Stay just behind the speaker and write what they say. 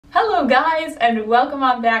Hello guys, and welcome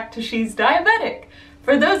on back to She's Diabetic.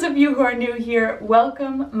 For those of you who are new here,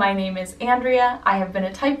 welcome. My name is Andrea. I have been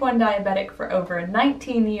a type 1 diabetic for over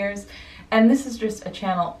 19 years, and this is just a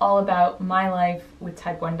channel all about my life with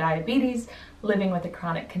type 1 diabetes, living with a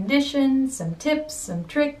chronic condition, some tips, some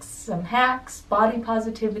tricks, some hacks, body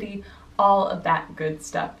positivity, all of that good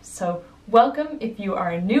stuff. So welcome if you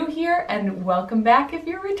are new here, and welcome back if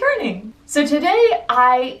you're returning. So today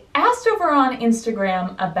I asked over on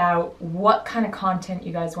Instagram about what kind of content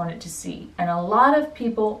you guys wanted to see, and a lot of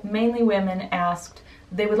people, mainly women, asked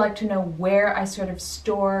they would like to know where I sort of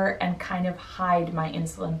store and kind of hide my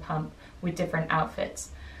insulin pump with different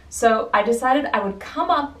outfits. So I decided I would come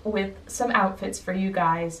up with some outfits for you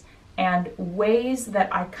guys and ways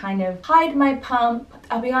that I kind of hide my pump.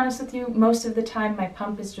 I'll be honest with you, most of the time my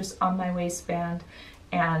pump is just on my waistband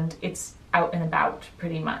and it's out and about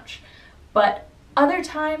pretty much. But other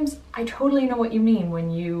times I totally know what you mean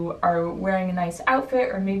when you are wearing a nice outfit,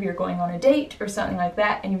 or maybe you're going on a date or something like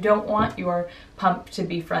that and you don't want your pump to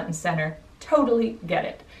be front and center. Totally get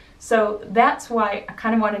it. So that's why I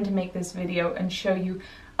kind of wanted to make this video and show you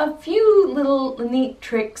a few little neat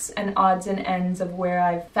tricks and odds and ends of where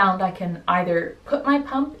I've found I can either put my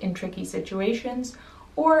pump in tricky situations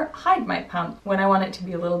or hide my pump when I want it to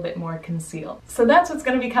be a little bit more concealed. So that's what's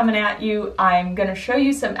going to be coming at you. I'm going to show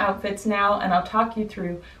you some outfits now, and I'll talk you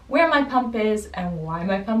through where my pump is and why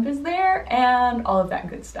my pump is there and all of that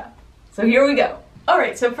good stuff. So here we go.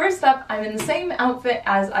 Alright, so first up, I'm in the same outfit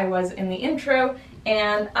as I was in the intro,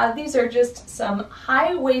 and these are just some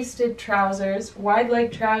high-waisted trousers,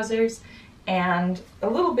 wide-leg trousers, and a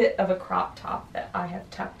little bit of a crop top that I have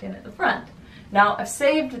tucked in at the front. Now, I've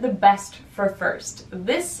saved the best for first.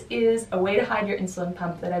 This is a way to hide your insulin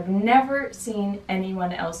pump that I've never seen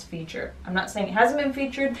anyone else feature. I'm not saying it hasn't been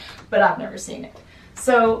featured, but I've never seen it.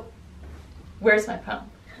 So, where's my pump?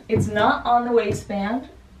 It's not on the waistband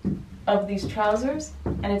of these trousers,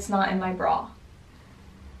 and it's not in my bra.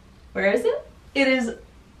 Where is it? It is on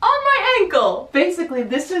my ankle! Basically,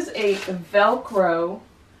 this is a Velcro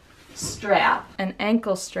strap, an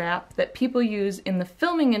ankle strap that people use in the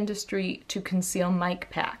filming industry to conceal mic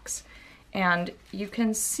packs. And you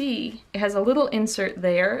can see it has a little insert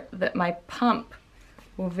there that my pump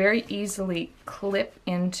will very easily clip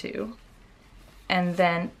into, and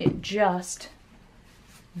then it just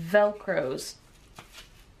Velcros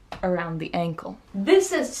around the ankle.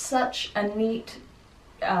 This is such a neat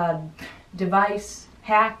device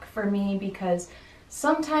hack for me because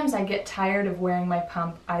sometimes I get tired of wearing my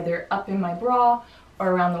pump either up in my bra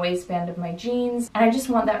or around the waistband of my jeans, and I just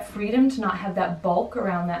want that freedom to not have that bulk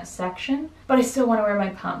around that section, but I still want to wear my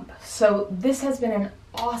pump. So this has been an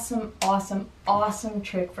awesome, awesome, awesome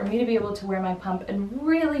trick for me to be able to wear my pump and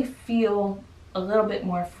really feel a little bit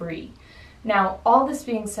more free. Now, all this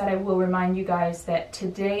being said, I will remind you guys that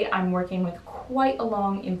today I'm working with quite a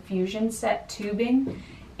long infusion set tubing,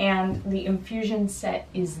 and the infusion set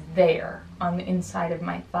is there on the inside of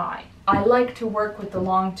my thigh. I like to work with the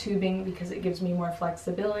long tubing because it gives me more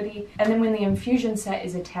flexibility, and then when the infusion set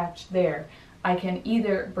is attached there, I can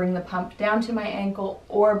either bring the pump down to my ankle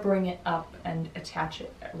or bring it up and attach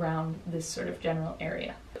it around this sort of general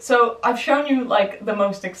area. So I've shown you like the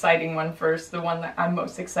most exciting one first, the one that I'm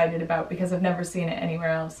most excited about because I've never seen it anywhere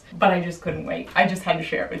else, but I just couldn't wait. I just had to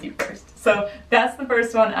share it with you first. So that's the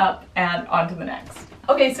first one up, and on to the next.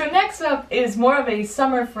 Okay, so next up is more of a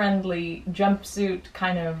summer-friendly jumpsuit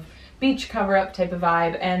kind of beach cover-up type of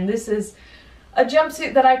vibe, and this is a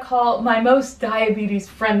jumpsuit that I call my most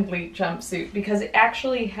diabetes-friendly jumpsuit because it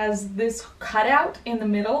actually has this cutout in the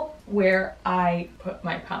middle where I put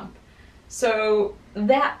my pump. So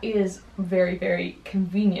that is very, very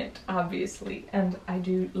convenient, obviously, and I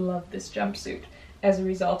do love this jumpsuit as a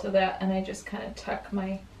result of that, and I just kind of tuck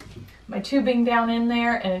my tubing down in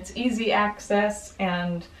there, and it's easy access,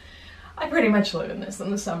 and I pretty much live in this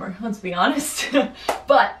in the summer, let's be honest.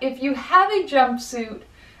 But if you have a jumpsuit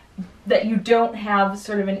that you don't have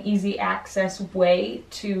sort of an easy access way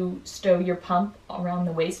to stow your pump around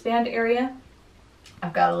the waistband area,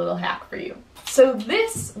 I've got a little hack for you. So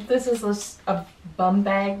this is a bum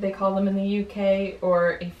bag, they call them in the UK,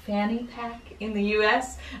 or a fanny pack in the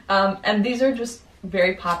US, and these are just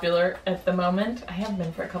very popular at the moment. I have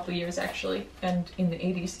been for a couple years actually, and in the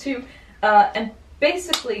 80s too. And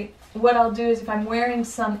basically what I'll do is if I'm wearing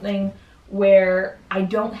something where I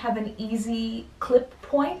don't have an easy clip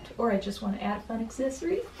point, or I just want to add a fun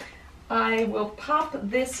accessory, I will pop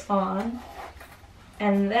this on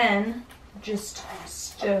and then just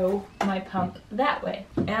stow my pump that way.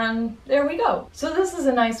 And there we go. So this is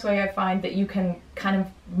a nice way I find that you can kind of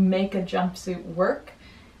make a jumpsuit work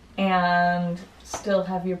and still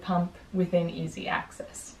have your pump within easy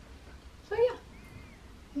access. So yeah.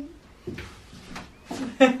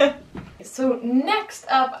 So next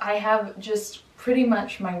up, I have just pretty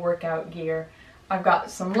much my workout gear. I've got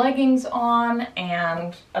some leggings on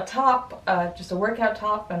and a top, just a workout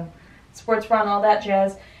top and sports bra and all that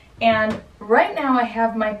jazz. And right now I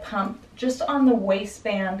have my pump just on the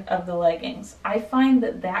waistband of the leggings. I find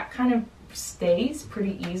that that kind of stays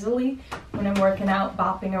pretty easily when I'm working out,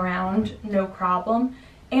 bopping around, no problem.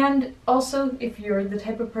 And also, if you're the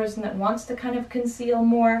type of person that wants to kind of conceal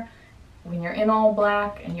more, when you're in all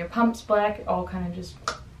black and your pump's black, it all kind of just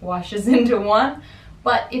washes into one.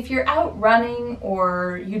 But if you're out running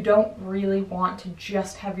or you don't really want to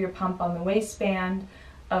just have your pump on the waistband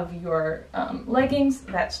of your leggings,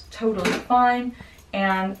 that's totally fine.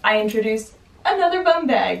 And I introduced another bum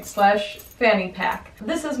bag slash fanny pack.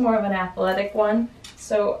 This is more of an athletic one,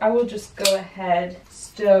 so I will just go ahead,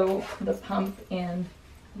 stow the pump in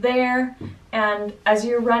there, and as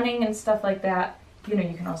you're running and stuff like that, you know,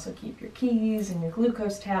 you can also keep your keys and your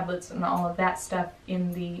glucose tablets and all of that stuff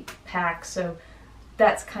in the pack, so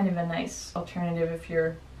that's kind of a nice alternative if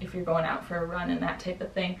you're going out for a run and that type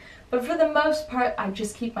of thing. But for the most part, I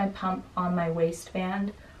just keep my pump on my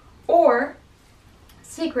waistband. Or,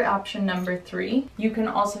 secret option number 3, you can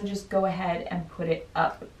also just go ahead and put it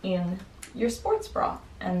up in your sports bra.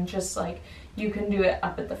 And just like, you can do it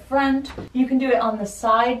up at the front, you can do it on the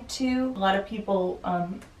side too. A lot of people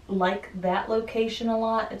like that location a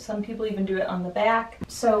lot, and some people even do it on the back.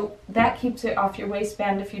 So that keeps it off your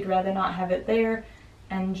waistband if you'd rather not have it there,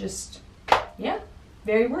 and just, yeah,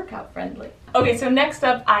 very workout friendly. Okay, so next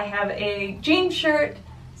up I have a jean shirt,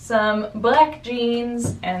 some black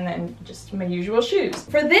jeans, and then just my usual shoes.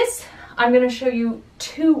 For this, I'm going to show you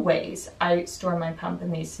 2 ways I store my pump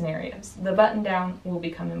in these scenarios. The button down will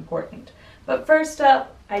become important. But first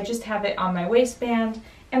up, I just have it on my waistband,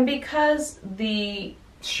 and because the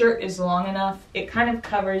shirt is long enough, it kind of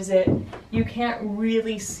covers it. You can't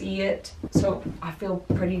really see it, so I feel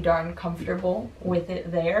pretty darn comfortable with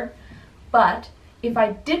it there. But if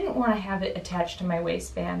I didn't want to have it attached to my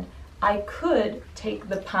waistband, I could take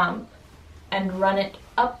the pump and run it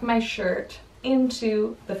up my shirt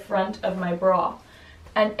into the front of my bra.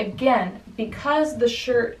 And again, because the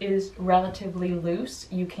shirt is relatively loose,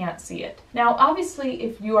 you can't see it. Now, obviously,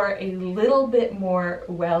 if you are a little bit more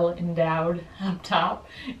well endowed up top,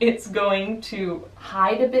 it's going to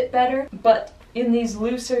hide a bit better. But in these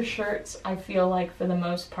looser shirts, I feel like for the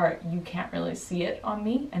most part, you can't really see it on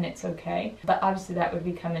me, and it's okay. But obviously that would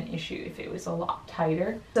become an issue if it was a lot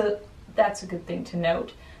tighter. So that's a good thing to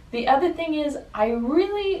note. The other thing is, I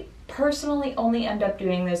really personally only end up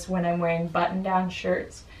doing this when I'm wearing button-down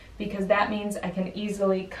shirts, because that means I can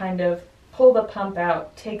easily kind of pull the pump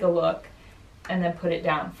out, take a look, and then put it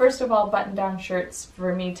down. First of all, button-down shirts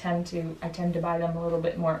for me I tend to buy them a little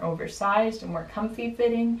bit more oversized and more comfy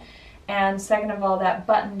fitting. And second of all, that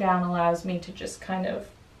button down allows me to just kind of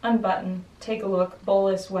unbutton, take a look,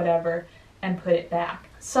 bolus, whatever, and put it back.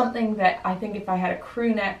 Something that I think if I had a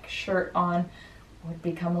crew neck shirt on would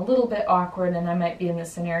become a little bit awkward, and I might be in the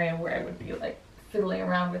scenario where I would be like fiddling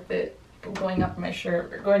around with it, going up my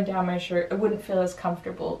shirt or going down my shirt. I wouldn't feel as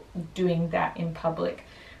comfortable doing that in public.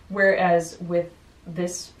 Whereas with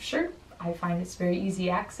this shirt, I find it's very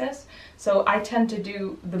easy access. So I tend to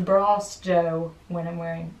do the bra stow when I'm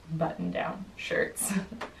wearing button-down shirts.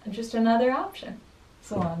 Just another option.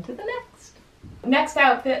 So on to the next. Next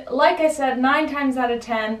outfit, like I said, 9 times out of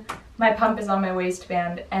 10, my pump is on my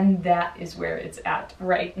waistband, and that is where it's at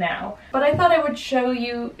right now. But I thought I would show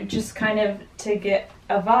you just kind of to get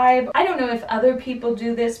a vibe. I don't know if other people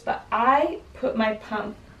do this, but I put my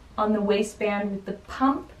pump on the waistband with the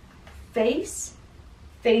pump face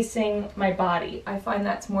facing my body. I find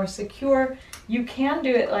that's more secure. You can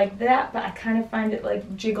do it like that, but I kind of find it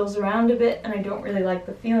like jiggles around a bit, and I don't really like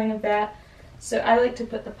the feeling of that. So I like to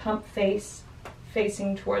put the pump face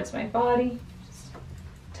facing towards my body. Just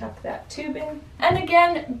tuck that tube in. And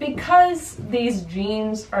again, because these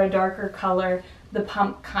jeans are a darker color, the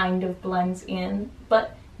pump kind of blends in.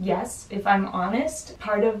 But yes, if I'm honest,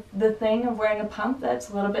 part of the thing of wearing a pump that's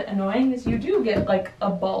a little bit annoying is you do get like a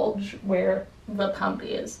bulge where the pump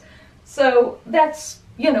is. So that's,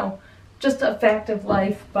 you know, just a fact of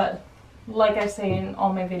life, but like I say in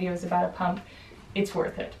all my videos about a pump, it's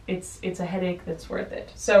worth it. It's a headache that's worth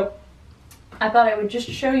it. So I thought I would just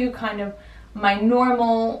show you kind of my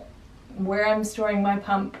normal, where I'm storing my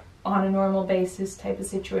pump on a normal basis type of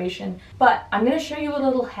situation. But I'm going to show you a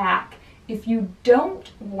little hack if you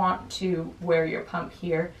don't want to wear your pump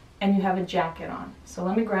here and you have a jacket on. So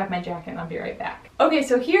let me grab my jacket and I'll be right back. Okay,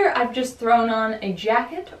 so here I've just thrown on a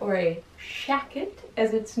jacket or a shacket,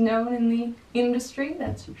 as it's known in the industry.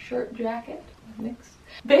 That's shirt jacket mixed.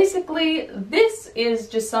 Basically, this is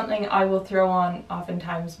just something I will throw on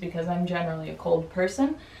oftentimes because I'm generally a cold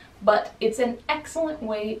person, but it's an excellent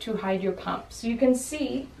way to hide your pump. So you can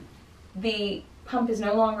see the pump is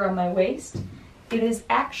no longer on my waist. It is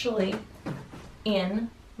actually in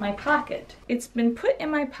my pocket. It's been put in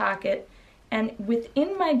my pocket, and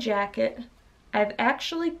within my jacket I've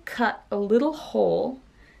actually cut a little hole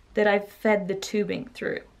that I've fed the tubing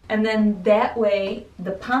through. And then that way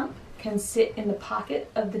the pump can sit in the pocket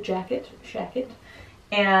of the jacket,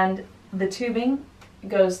 and the tubing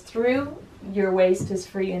goes through, your waist is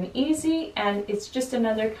free and easy, and it's just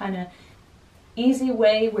another kind of easy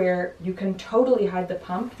way where you can totally hide the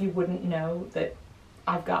pump. You wouldn't know that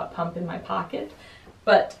I've got a pump in my pocket,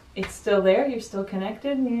 but it's still there, you're still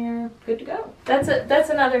connected, and you're good to go. That's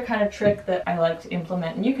another kind of trick that I like to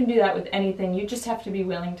implement, and you can do that with anything. You just have to be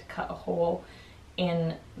willing to cut a hole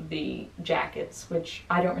in the jackets, which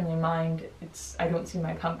I don't really mind. I don't see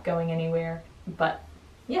my pump going anywhere, but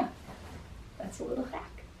yeah, that's a little hack.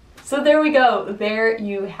 So there we go, there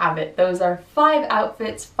you have it. Those are 5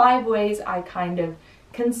 outfits, 5 ways I kind of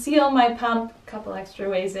conceal my pump, a couple extra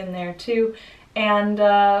ways in there too, and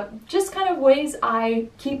just kind of ways I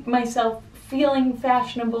keep myself feeling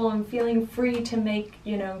fashionable and feeling free to make,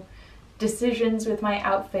 you know, decisions with my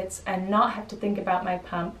outfits and not have to think about my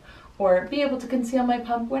pump, or be able to conceal my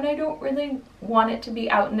pump when I don't really want it to be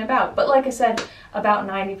out and about. But like I said, about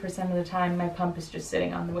 90% of the time my pump is just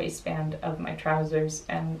sitting on the waistband of my trousers,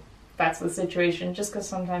 and that's the situation, just because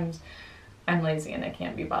sometimes I'm lazy and I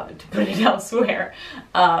can't be bothered to put it elsewhere.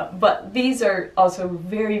 But these are also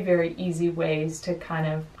very, very easy ways to kind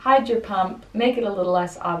of hide your pump, make it a little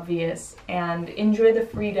less obvious, and enjoy the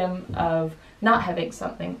freedom of not having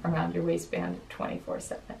something around your waistband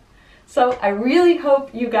 24/7. So I really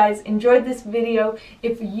hope you guys enjoyed this video.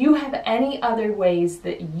 If you have any other ways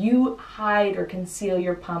that you hide or conceal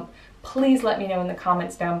your pump, please let me know in the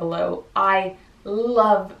comments down below. I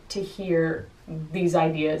love to hear these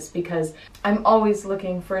ideas because I'm always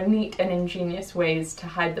looking for neat and ingenious ways to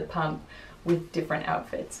hide the pump with different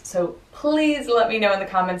outfits. So please let me know in the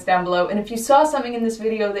comments down below. And if you saw something in this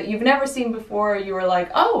video that you've never seen before, or you were like,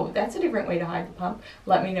 oh, that's a different way to hide the pump,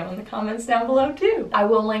 let me know in the comments down below too. I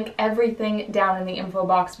will link everything down in the info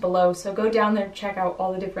box below, so go down there, check out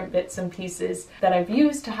all the different bits and pieces that I've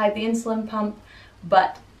used to hide the insulin pump.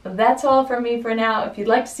 But that's all from me for now. If you'd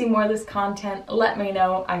like to see more of this content, let me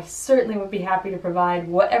know. I certainly would be happy to provide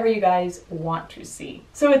whatever you guys want to see.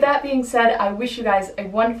 So with that being said, I wish you guys a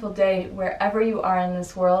wonderful day wherever you are in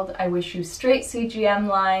this world. I wish you straight CGM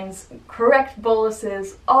lines, correct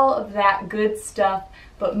boluses, all of that good stuff.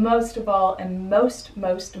 But most of all, and most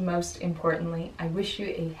importantly, I wish you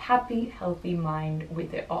a happy, healthy mind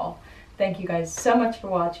with it all. Thank you guys so much for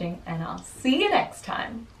watching, and I'll see you next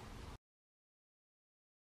time.